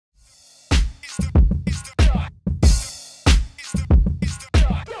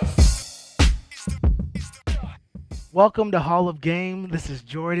Welcome to Hall of Game. This is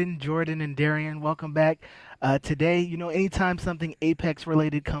Jordan, and Darian. Welcome back. Today, anytime something Apex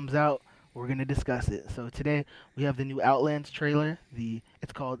related comes out, we're gonna discuss it. So today we have the new Outlands trailer.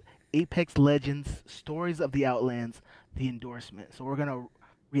 It's called Apex Legends: Stories of the Outlands, the endorsement. So we're gonna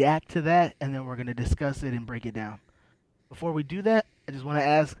react to that, and then we're gonna discuss it and break it down. Before we do that, I just want to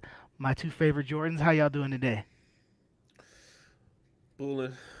ask my two favorite Jordans, how y'all doing today?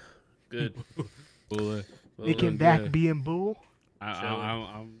 Fooling. Good. Cool. Making Fooling. back Good. being bull. Chilling.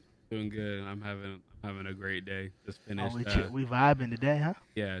 I'm doing good. I'm having a great day. Just Oh, finished. we vibing today, huh?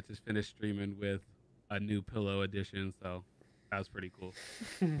 Yeah, just finished streaming with a new pillow edition. So that was pretty cool.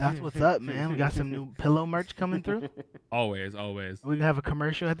 That's what's up, man. We got some new pillow merch coming through. Always, always. We can have a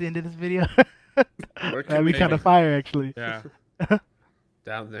commercial at the end of this video. Where can That'd we be kind maybe. of fire, actually. Yeah.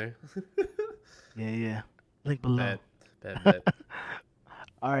 Down there. Yeah. Link below. Bet.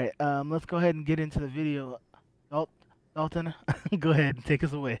 All right, let's go ahead and get into the video. Dalton, go ahead and take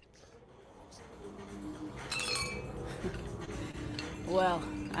us away. Well,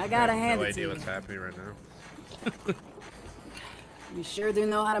 I I gotta have hand no it to idea you. what's happening right now. You sure do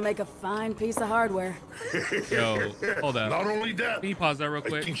know how to make a fine piece of hardware. Yo, hold up. Not only that, Can you pause that real I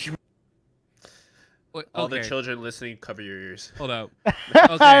quick? think she Wait, All the okay, children listening, cover your ears. hold up. I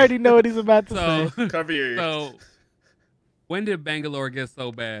Okay. already know what he's about to say. So, Cover your ears. so when did Bangalore get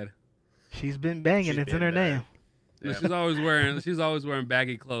so bad? She's been banging. She's It's in been her bad. name. Yeah. She's always wearing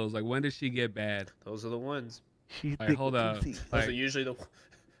baggy clothes. Like, when did she get bad? Those are the ones. She's Like, thick hold with up. two C's. Those are Like, usually the.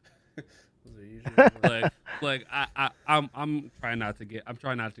 Those are usually the ones. I'm trying not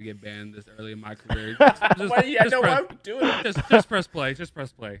to get banned this early in my career. Why do you know why I'm doing it? Just press play. Just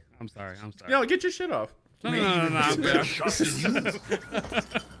press play. I'm sorry. Yo, get your shit off. No. I'm good.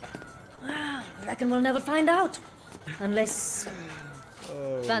 I reckon we'll never find out. Unless.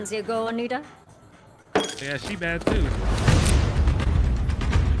 Fancy a go, Anita? Yeah, she bad too.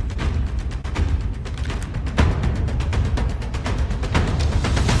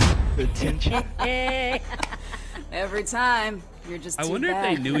 The tension. Every time, you're just I too wonder if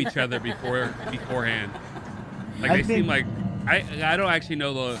bad. they knew each other beforehand. Like, I they seem think- like I don't actually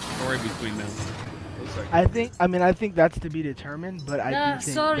know the story between them. Looks like I think that's to be determined, but I do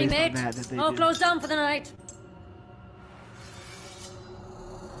think Sorry, based mate. on that they All do. closed down for the night.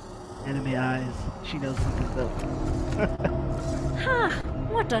 Enemy eyes. She knows something's up.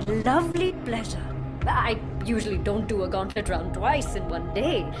 What a lovely pleasure. I usually don't do a gauntlet round twice in one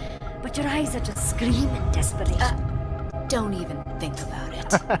day, but your eyes are just screaming desperation. Don't even think about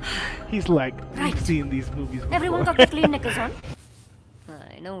it. He's like, Right. we've seen these movies before. Everyone got their clean knickers on?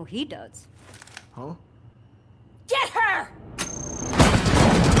 I know he does. Huh? Get her!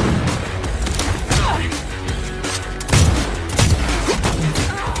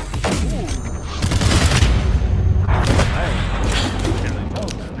 Oh,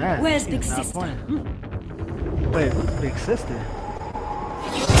 snap. Where's He's Big not Sister? playing. Wait, who's Big Sister?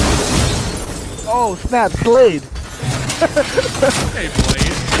 Oh, snap, Slade. Hey,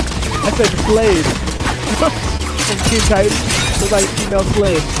 Blade. I said Slade. From Teen Titans. Looks like female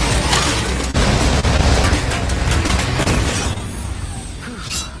Slade.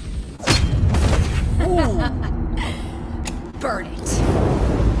 Burn it.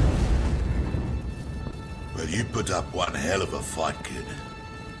 Well, you put up one hell of a fight, kid.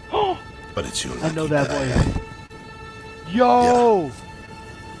 But it's your I lucky know that day. voice. Yo!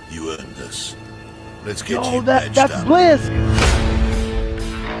 You earned this. Let's get Yo, you that's badged up. Blisk!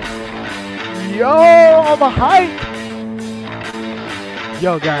 Yo, I'm hyped!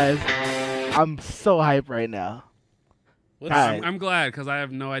 Yo, guys, I'm so hyped right now. Guys, I'm glad because I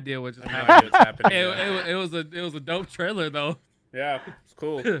have no idea what just I have no happened. idea what's happening. It was a dope trailer though. Yeah, it's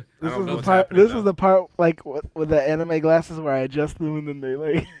cool. I this don't is know the what's part. happening, This though. is the part like with the anime glasses where I adjust them and then they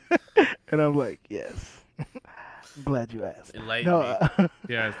like, and I'm like, yes. I'm glad you asked. Enlighten No, me.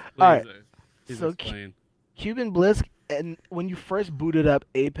 Yes. All right. Please So, explain. Cuban Blisk, and when you first booted up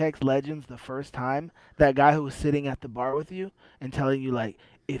Apex Legends the first time, that guy who was sitting at the bar with you and telling you like,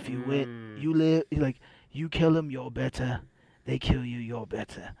 if you win, you live. Like, you kill him, you're better. They kill you, you're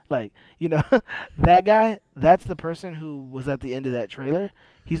better. Like, that guy. That's the person who was at the end of that trailer.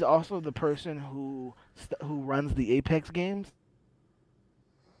 He's also the person who runs the Apex games,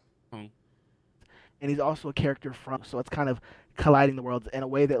 Oh. and he's also a character from. So it's kind of colliding the worlds in a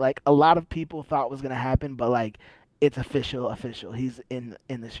way that like a lot of people thought was gonna happen, but like it's official. He's in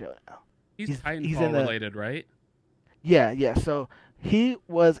the show now. He's he's Titanfall in the- related, right? Yeah. So he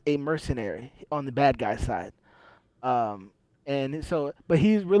was a mercenary on the bad guy side. And so, but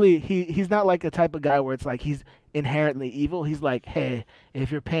he's not like the type of guy where it's like he's inherently evil. He's like, hey,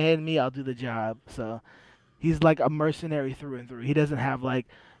 if you're paying me, I'll do the job. So He's like a mercenary through and through. He doesn't have like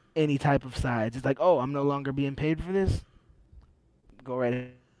any type of sides. It's like, oh, I'm no longer being paid for this. Go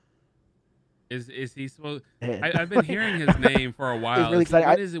right Is he supposed? ahead. I've been hearing his name for a It's while. really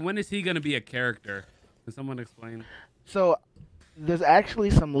exciting. When is he gonna be a character? Can someone explain? So there's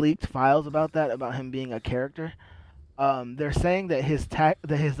actually some leaked files about that, about him being a character. They're saying that his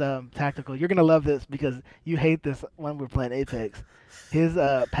tactical. You're gonna love this because you hate this when we're playing Apex. His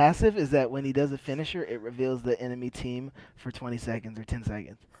passive is that when he does a finisher, it reveals the enemy team for 20 seconds or 10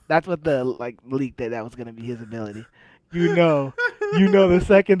 seconds. That's what the like leak that was gonna be his ability. You know, the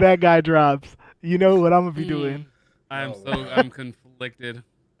second that guy drops, you know what I'm gonna be doing. I'm conflicted.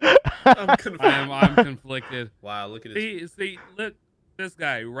 I'm confused. I'm conflicted. Wow, look at this. See, look, this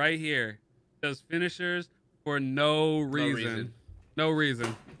guy right here does finishers for no reason. No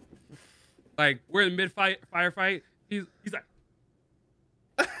reason. Like we're in firefight. He's like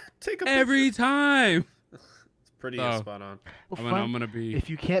Take a every picture. time. It's pretty spot on. Well, I'm gonna be. If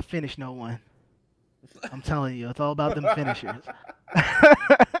you can't finish no one, I'm telling you, it's all about them finishers.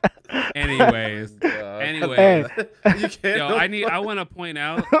 Anyways, Hey. You can't. yo, I want to point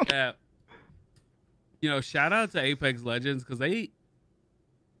out that shout out to Apex Legends because they,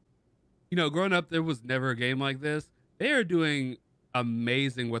 growing up there was never a game like this. They are doing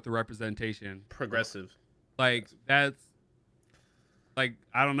amazing with the representation. Progressive. Like that's like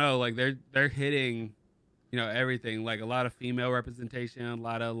I don't know, like they're hitting, everything. Like a lot of female representation, a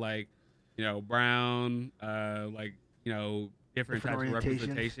lot of like, brown, like different types of orientations,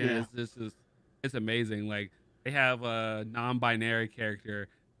 representation. yeah. It's amazing. Like they have a non-binary character,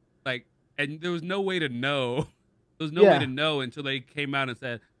 like, and there was no way to know. There was no way to know until they came out and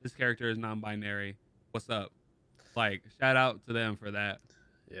said this character is non-binary. What's up? Like shout out to them for that.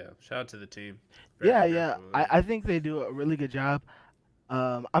 Yeah, shout out to the team. Yeah. I think they do a really good job.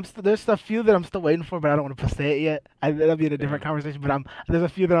 There's a few that I'm still waiting for, but I don't want to say it yet. That'll be in a different conversation. But there's a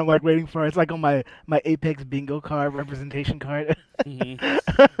few that I'm like waiting for. It's like on my Apex bingo card, representation card.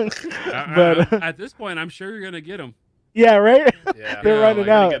 Mm-hmm. But at this point, I'm sure you're gonna get them. yeah, right. Yeah, They're running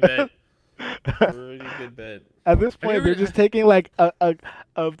out. Pretty good bet. At this point, they're just taking like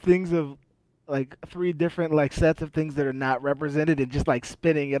of things of like 3 different like sets of things that are not represented and just like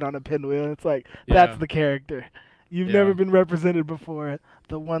spinning it on a pinwheel. It's like that's the character. You've never been represented before.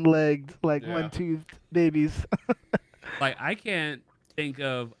 The one-legged, like one-toothed babies. Like I can't think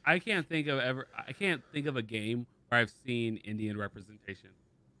of a game where I've seen Indian representation.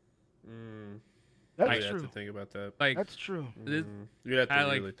 That's You true. have to think about that. Like That's true. You'd have to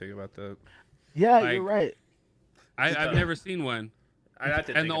really think about that. Yeah, Like, you're right. I've never seen one. I'd have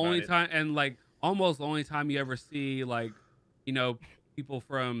to And think the about only it. time, and like almost the only time you ever see like, people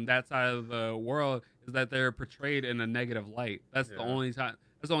from that side of the world is that they're portrayed in a negative light. That's the only time.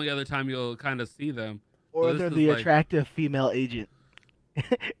 That's the only other time you'll kind of see them. Or So they're this the is, like, attractive female agent. I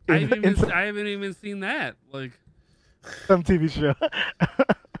in haven't even seen that. Like, some TV show.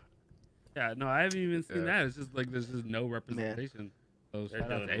 yeah, no, I haven't even seen that. It's just like there's just no representation. So They're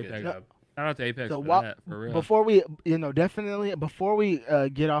shout out doing to a good Apex. job. Shout out to Apex So for that, for real. before we, definitely before we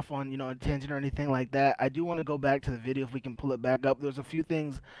get off on a tangent or anything like that, I do want to go back to the video if we can pull it back up. There's a few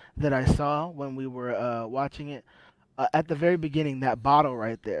things that I saw when we were watching it. At the very beginning, that bottle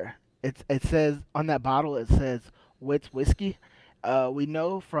right there, it says on that bottle it says Witt's whiskey. We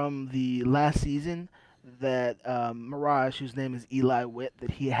know from the last season that Mirage, whose name is Eli Witt,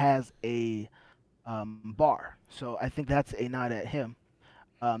 that he has a bar. So I think that's a nod at him.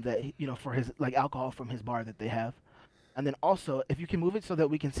 That for his like alcohol from his bar that they have. And then also, if you can move it so that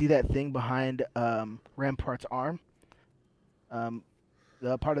we can see that thing behind Rampart's arm,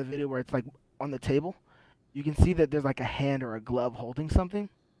 the part of the video where it's like on the table, you can see that there's like a hand or a glove holding something.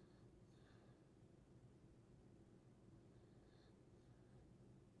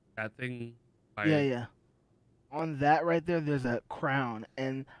 That thing. Yeah. On that right there, there's a crown,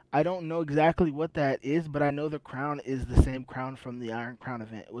 and I don't know exactly what that is, but I know the crown is the same crown from the Iron Crown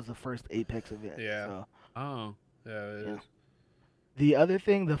event. It was the first Apex event. Yeah. So. Oh. Yeah, it is. The other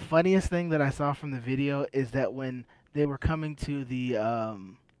thing, the funniest thing that I saw from the video is that when they were coming to the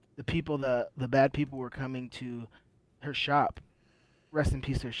people, the bad people were coming to her shop. Rest in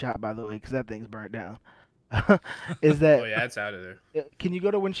peace to her shop, by the way, because that thing's burnt down. Is that? Oh yeah, it's out of there. Can you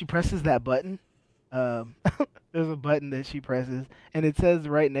go to when she presses that button? There's a button that she presses, and it says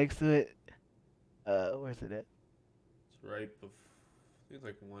right next to it. Where's it at? It's right before. I think it's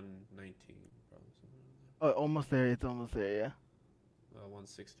like 119, probably. Oh, almost there. It's almost there. Yeah.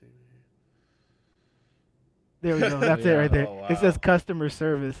 116. There we go. That's it right there. Oh, wow. It says customer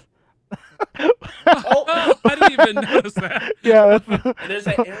service. Oh, I didn't even notice that. Yeah, that's and there's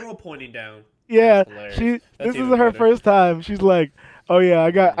an arrow pointing down. yeah. That's hilarious. She That's this is even her better. first time. She's like, "Oh yeah,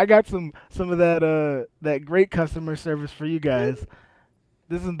 I got some of that great customer service for you guys.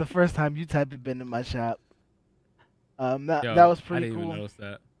 This isn't the first time you type have been in my shop." That Yo, was I pretty didn't even cool. notice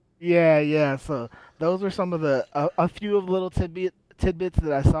that. Yeah, yeah. So those were some of the a few of little tidbits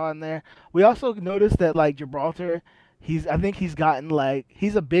that I saw in there. We also noticed that like Gibraltar, I think he's gotten like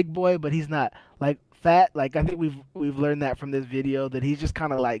he's a big boy, but he's not like fat. Like I think we've learned that from this video that he's just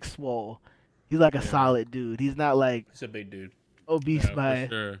kind of like swole. He's like a Yeah, solid dude. He's not like he's a big dude. obese Yeah, for by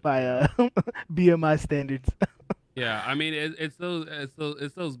sure. Yeah. BMI standards. Yeah, I mean it's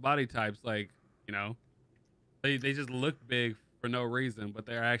those body types like you know they just look big for no reason, but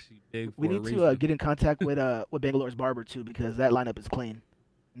they're actually big We for a need to reason. get in contact with Bangalore's barber too because that lineup is clean.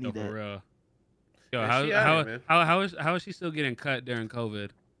 Yo, Need for that. real. Yo, Where's how she at, how man? how how is she still getting cut during COVID?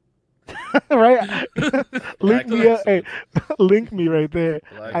 Right? Link Black me up. Hey, excellence. link me right there.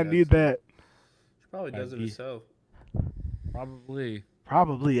 Black I need excellence. that. She probably does it Be- herself. Probably.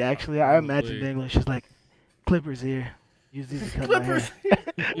 Probably, actually. I imagine Probably. Bangalore. She's like, Clippers here. Use these to cut Clippers.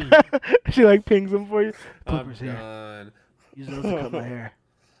 my hair. She like pings them for you. I'm Clippers here. done. Use those to cut my hair.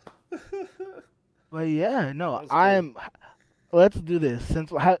 But yeah, no, That was cool. Let's do this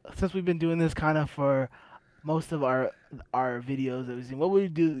since we've been doing this kind of for most of our videos that we've seen. What would you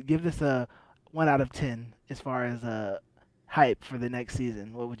do? Give this a 1 out of 10 as far as hype for the next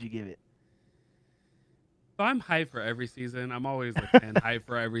season. What would you give it? So I'm hyped for every season. I'm always a 10 hype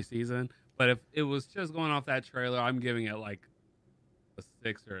for every season. But if it was just going off that trailer, I'm giving it like a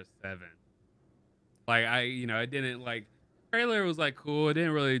 6 or a 7. Like I didn't like trailer was like cool. It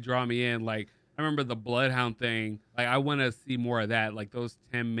didn't really draw me in. Like I remember the Bloodhound thing. Like I want to see more of that. Like those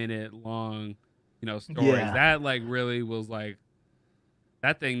 10-minute long, stories. Yeah. That like really was like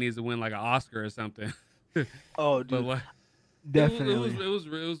that thing needs to win like an Oscar or something. Oh, But dude, like definitely.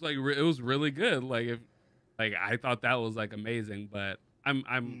 it was really good. Like if like I thought that was like amazing. But I'm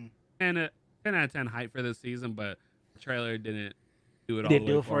Mm. 10 out of 10 hype for this season. But the trailer didn't do it all Didn't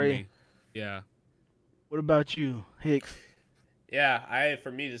the do way it for for you. me. Yeah. What about you, Hicks? Yeah,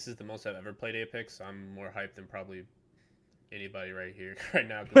 for me, this is the most I've ever played Apex. I'm more hyped than probably anybody right here, right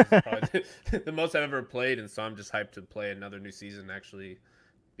now. 'Cause this is probably the most I've ever played, and so I'm just hyped to play another new season and actually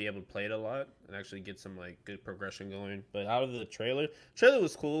be able to play it a lot and actually get some like good progression going. But out of the trailer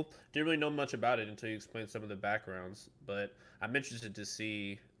was cool. Didn't really know much about it until you explained some of the backgrounds. But I'm interested to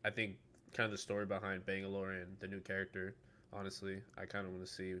see, I think, kind of the story behind Bangalore and the new character. Honestly, I kind of want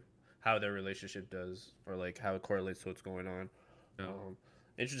to see how their relationship does, or like how it correlates to what's going on. Yeah.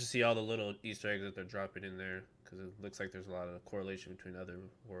 Interested to see all the little Easter eggs that they're dropping in there because it looks like there's a lot of correlation between other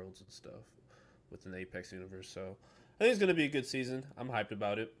worlds and stuff within the Apex universe. So I think it's gonna be a good season. I'm hyped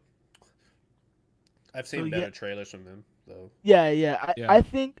about it. I've So seen yeah, better trailers from them though. yeah. Yeah. I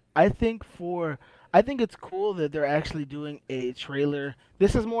think it's cool that they're actually doing a trailer.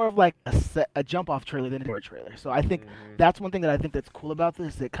 This is more of like a jump off trailer than a trailer. So I think Hmm. that's one thing that I think that's cool about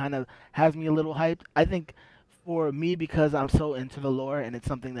this. That kind of has me a little hyped. I think for me because I'm so into the lore and it's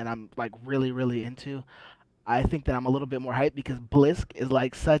something that I'm like really really into. I think that I'm a little bit more hyped because Blisk is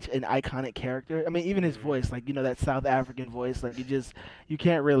like such an iconic character. I mean, even his Hmm. voice, like that South African voice, like you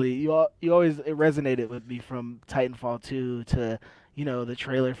can't really you always it resonated with me from Titanfall 2 to the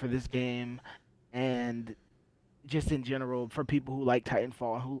trailer for this game, and just in general for people who like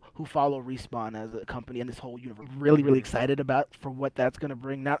Titanfall, who follow Respawn as a company and this whole universe. Really, really Hmm. excited about for what that's going to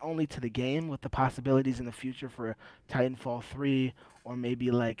bring, not only to the game with the possibilities in the future for Titanfall 3 or maybe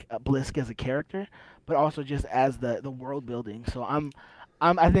like Blisk as a character, but also just as the world building. So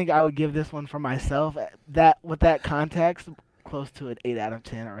I think I would give this one for myself that with that context close to an 8 out of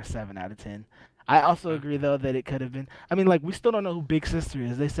 10 or a 7 out of 10. I also Okay. agree though that it could have been. I mean, like we still don't know who Big Sister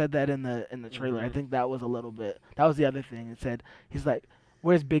is. They said that in the trailer. I Hmm. think that was a little bit. That was the other thing. It said he's like,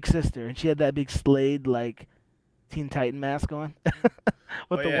 "Where's Big Sister?" And she had that big Slade like Teen Titan mask on Oh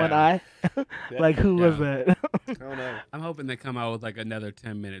with the one yeah. eye. Yeah. Like who was Yeah. that? I don't know. I'm hoping they come out with like another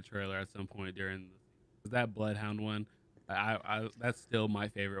 10-minute trailer at some point during that Bloodhound one. That's still my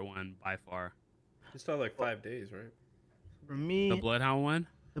favorite one by far. It's still like 5 days, right? For The me, Bloodhound one.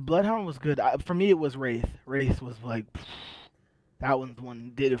 the Bloodhound was good. For me, it was Wraith. Wraith was like that one's the one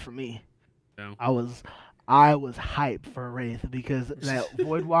that did it for me. Yeah. I was hyped for Wraith because that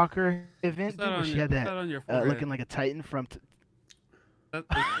Voidwalker event, What's that dude, where on she your had What's that that on your forehead? looking like a Titan from. That's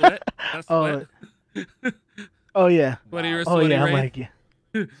sweat. That's Oh, sweat. oh yeah, Sweaty or oh sweaty yeah, I'm Wraith? like yeah.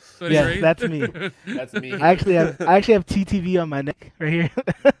 Yes, that's me. That's me. I actually have TTV on my neck right here.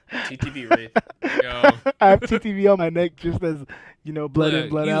 TTV Wraith. Yo. I have TTV on my neck just as blood in, Look,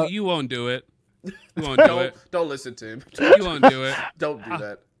 blood out. you won't do it. You won't do it. Don't listen to him. You won't do it. Don't do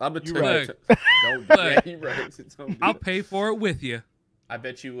that. I'm a You right. right. Don't do Look. that. You're right. Don't do I'll that. pay for it with you. I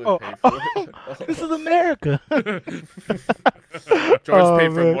bet you would Oh, pay for it. This is America. Jordan's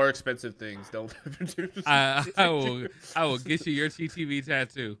paid for man. more expensive things. Don't ever do this. I will get you your TTV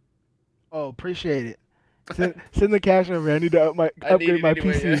tattoo. Oh, appreciate it. Send the cash over. I need to I need upgrade it my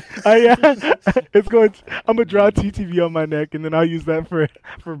anyway, PC. Oh yeah, it's going. I'm gonna draw TTV on my neck, and then I'll use that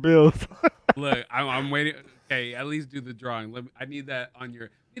for bills. Look, I'm waiting. Okay, at least do the drawing. I need that on your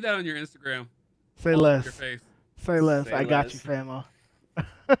Instagram. Say All over less. Your face. Say less. Say I got less. you, famo.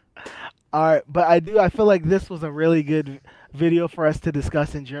 All right, but I feel like this was a really good video for us to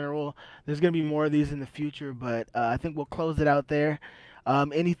discuss in general. There's gonna be more of these in the future, but I think we'll close it out there.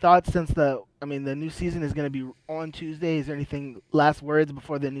 Any thoughts since the new season is gonna be on Tuesday? Is there anything last words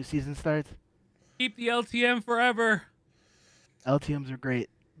before the new season starts? Keep the LTM forever. LTMs are great.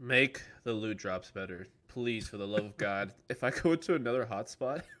 Make the loot drops better. Please, for the love of God. If I go into another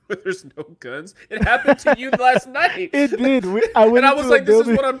hotspot where there's no guns, it happened to you last night. It did. I went And I into was a like, this is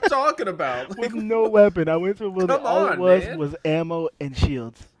building what I'm talking about. with no weapon. I went to a building. Come All it on, was man. was ammo and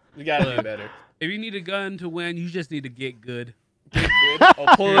shields. You gotta do better. If you need a gun to win, you just need to get good. Get good.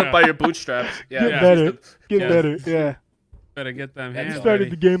 I'll pull it up by your bootstraps. Yeah, Get yeah. better. Get yeah. better. Yeah. Better get them That's hands. You started ready.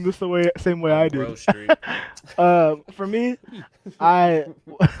 the game same way I Bro did. Street. For me,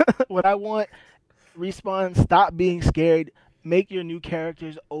 what I want, Respawn, stop being scared. Make your new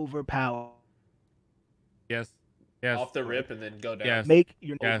characters overpowered. Yes. Yes. Off the rip and then go down. Yes. Make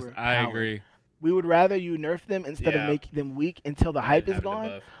your Yes, overpowered. I agree. We would rather you nerf them instead of Yeah. making them weak until the hype is Have it gone.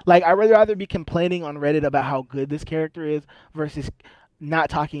 above. Like I'd rather be complaining on Reddit about how good this character is versus not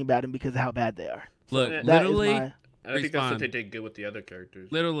talking about him because of how bad they are. Look, that is literally, my- I think that's Respawn. what they did good with the other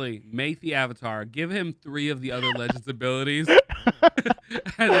characters. literally, make the avatar, give him 3 of the other Legends abilities,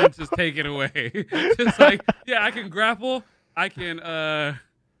 and then just take it away. Just like, yeah, I can grapple, I can set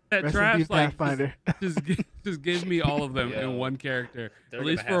Rest in traps. peace, Like, Pathfinder. just give me all of them Yeah. in one character, They're at gonna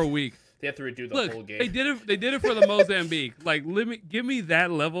least for a have- week. They have to redo the Look, whole game. they did it for the Mozambique. Like, give me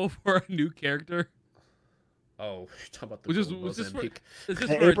that level for a new character. Oh, you're talking about the Which is full just for, Mozambique. it's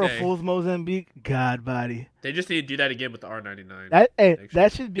just The for a April day. Fool's Mozambique, God body. They just need to do that again with the R99.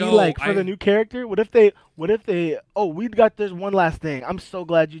 That should be Yo, like for the new character. What if they? Oh, we got this one last thing. I'm so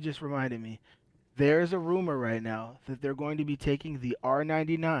glad you just reminded me. There's a rumor right now that they're going to be taking the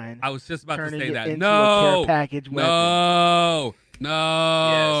R99, I was just about to turning say it that. into a No, care package weapon. no,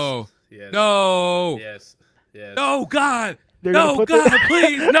 no, Yes. no, Yes. Yes. no, God, They're no, gonna put God, the-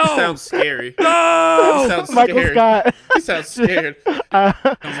 please, He no, sounds scary. no. Sounds Michael scared. Scott. He sounds scared. Come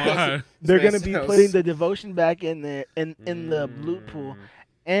on. They're This man going to be sounds- putting the devotion back in there in the loot pool.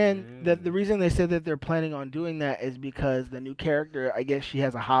 And the reason they said that they're planning on doing that is because the new character, I guess she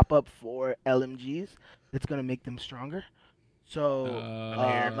has a hop up for LMGs that's going to make them stronger. So,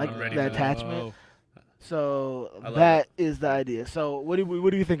 like I'm ready the for that. attachment. So I love that is the idea. So what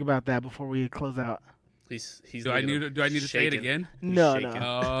do you think about that before we close out? He's Do I need to say it shaking. again? He's No, shaking.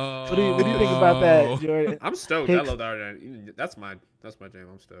 no. Oh. What do you think about that, Jordan? I'm stoked. Hicks. I love the R99. That's my jam.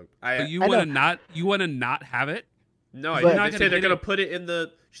 I'm stoked. But you I want to know. not have it, No, I But- didn't. Not They gonna said they're get gonna it. put it in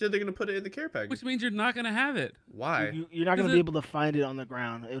the. She said they're gonna put it in the care package. which means you're not gonna have it. Why? You're not going to Is be it- able to find it on the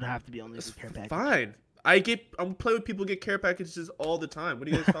ground. It would have to be only the care package. Fine. I'm playing with people who get care packages all the time. What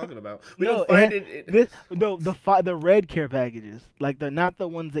are you guys talking about? We No, don't find it- it. the red care packages, like not the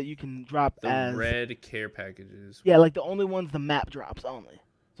ones that you can drop The as red care packages. yeah, like the only ones the map drops only.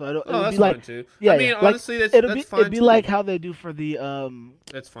 So it Oh, would that's be like fine too. yeah, I mean, yeah, like, honestly, that's it'll fine be too. like how they do for the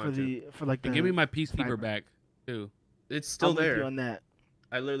That's for fine too. the for like the Give me my peacekeeper sniper. back too. It's still I'm with you there. on that.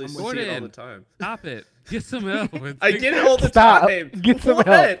 I literally I'm see with it all Jordan. the time. Stop it. Get some help. I get it all the Stop. time. Get some What?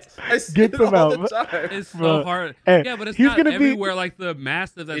 help. I see Get it some all help. the time. It's so Bro, hard. hey, Yeah, but it's he's not gonna be- everywhere like the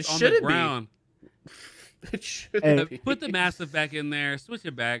massive that's It on the shouldn't be. ground. It should Hey. be. Put the massive back in there. Switch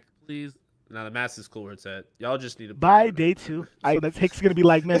it back, please. Now the mass is cool where it's at. Y'all just need to. By day 2, that's Hicks gonna be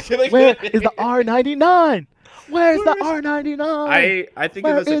like, man, where is the R99? Where's the R99? I think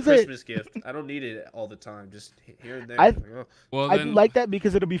Where of it as a is it? Christmas gift. I don't need it all the time. Just here and there. I- Like, oh, Well, I then, do like that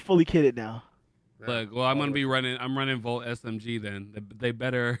because it'll be fully kitted now. look. Well, I'm gonna be running. I'm running Volt SMG. Then they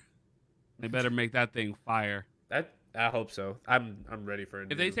better make that thing fire. That I hope so. I'm ready for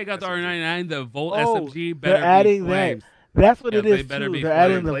it. If they take out the R99, the Volt Oh, SMG they're better adding be that. flames. That's what Yeah, it they is better too. be They're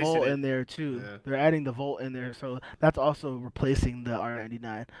adding fine. the Replacing Volt it. in there too. Yeah. They're adding the Volt in there, so that's also replacing the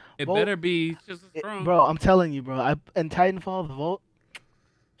R99. It Volt- better be just as strong. Bro, I'm telling you, bro. In Titanfall, the Volt,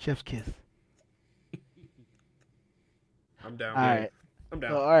 Chef's kiss. I'm down. All right. I'm So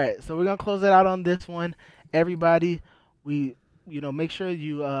down. all right. So we're gonna close it out on this one. Everybody, make sure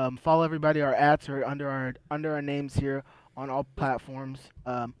you follow everybody. Our ads are under our names here on all platforms.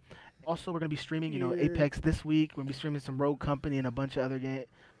 Also, we're gonna be streaming, Apex this week. We're gonna be streaming some Rogue Company and a bunch of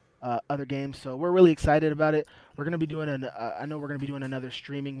other games. So we're really excited about it. We're gonna be doing I know we're gonna be doing another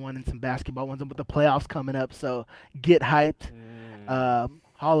streaming one and some basketball ones with the playoffs coming up. So get hyped.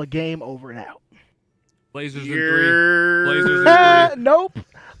 Hall of Game over and out. Blazers in 3. Blazers in 3. Nope.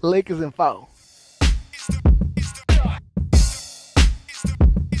 Lakers in 4.